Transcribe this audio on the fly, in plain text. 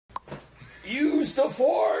Use the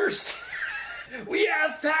force! We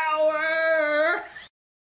have power!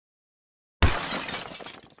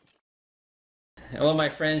 Hello my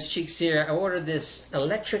friends, Cheeks here. I ordered this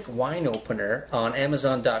electric wine opener on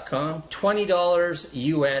Amazon.com, $20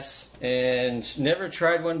 US, and never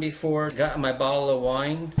tried one before. Got my bottle of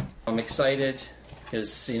wine. I'm excited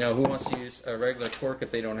because, you know, who wants to use a regular cork if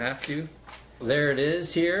they don't have to? There it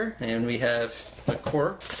is here, and we have the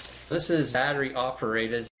cork. This is battery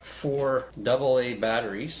operated, 4 AA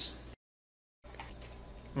batteries.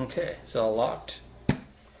 Okay, it's all locked.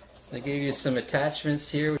 They gave you some attachments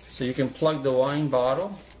here so you can plug the wine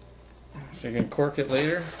bottle so you can cork it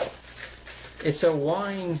later. It's a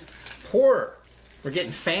wine pourer. We're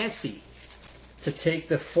getting fancy to take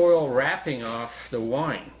the foil wrapping off the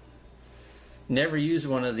wine. Never used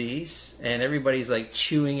one of these, and everybody's like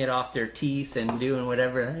chewing it off their teeth and doing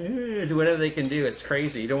whatever they can do. It's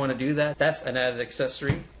crazy. You don't want to do that. That's an added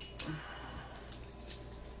accessory.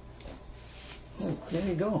 Oh, there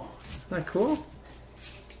you go. Isn't that cool?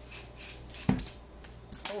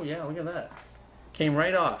 Oh yeah, look at that. Came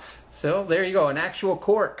right off. So there you go, an actual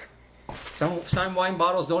cork. Some wine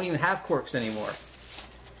bottles don't even have corks anymore.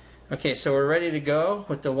 Okay, so we're ready to go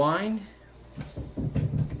with the wine.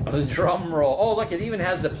 Oh, the drum roll. Oh look, it even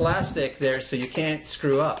has the plastic there so you can't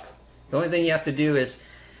screw up. The only thing you have to do is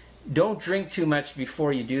don't drink too much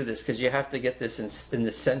before you do this because you have to get this in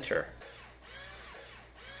the center.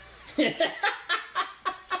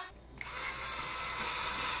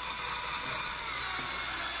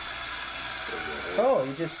 Oh,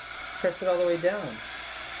 you just press it all the way down.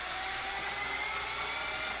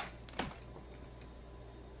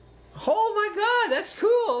 Oh my God, that's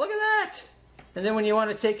cool. Look at that. And then when you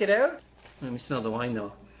want to take it out, let me smell the wine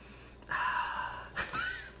though.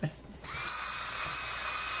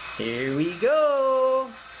 Here we go.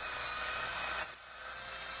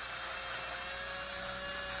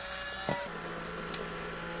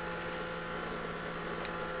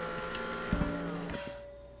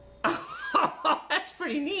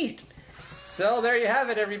 Pretty neat. So there you have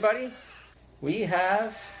it, everybody. We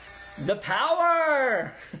have the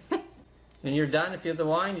power. When you're done, if you have the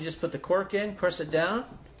wine, you just put the cork in, press it down.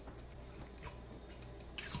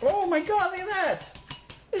 Oh my God, look at that.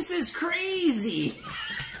 This is crazy.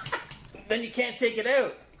 Then you can't take it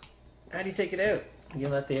out. How do you take it out? You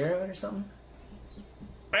let the air out or something?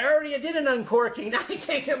 I already did an uncorking. Now I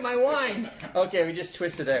can't get my wine. Okay, we just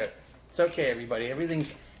twist it out. It's okay, everybody.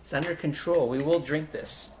 Everything's under control. We will drink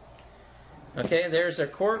this. Okay, there's our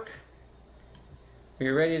cork.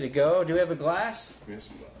 We're ready to go. Do we have a glass? We have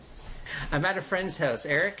some glasses. I'm at a friend's house,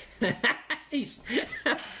 Eric.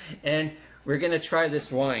 And we're going to try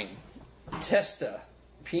this wine. Testa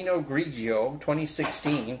Pinot Grigio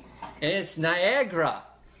 2016. And it's Niagara.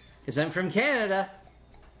 Because I'm from Canada.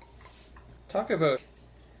 Talk about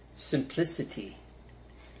simplicity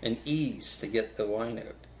and ease to get the wine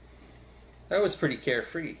out. That was pretty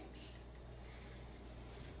carefree.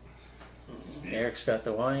 Eric's got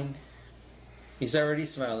the wine. He's already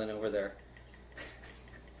smiling over there.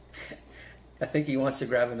 I think he wants to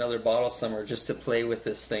grab another bottle somewhere just to play with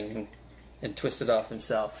this thing and twist it off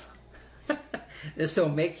himself. This will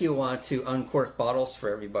make you want to uncork bottles for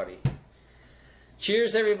everybody.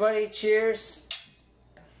 Cheers, everybody. Cheers.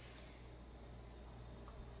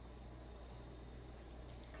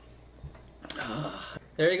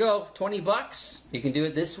 There you go, 20 bucks. You can do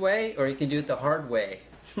it this way or you can do it the hard way.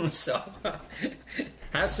 So,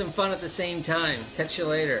 have some fun at the same time. Catch you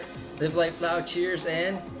later. Live life loud, cheers,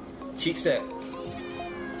 and cheeks out.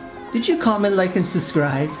 Did you comment, like, and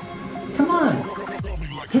subscribe? Come on,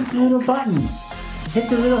 hit the little button. Hit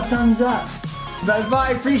the little thumbs up.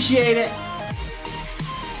 Bye-bye, appreciate it.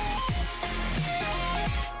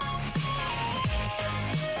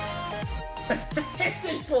 I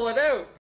didn't pull it out.